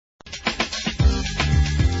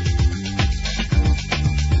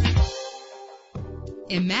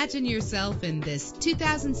Imagine yourself in this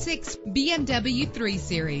 2006 BMW 3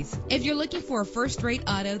 Series. If you're looking for a first-rate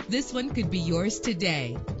auto, this one could be yours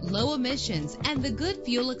today. Low emissions and the good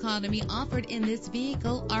fuel economy offered in this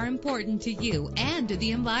vehicle are important to you and to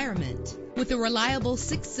the environment. With a reliable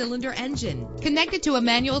 6-cylinder engine connected to a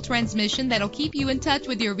manual transmission that'll keep you in touch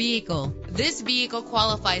with your vehicle. This vehicle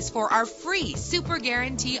qualifies for our free Super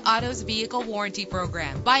Guarantee Autos Vehicle Warranty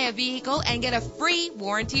Program. Buy a vehicle and get a free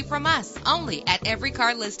warranty from us only at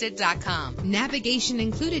everycarlisted.com. Navigation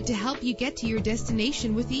included to help you get to your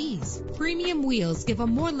destination with ease. Premium wheels give a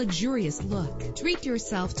more luxurious look. Treat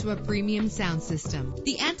yourself to a premium sound system.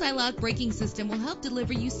 The anti-lock braking system will help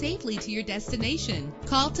deliver you safely to your destination.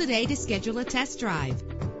 Call today to schedule a test drive.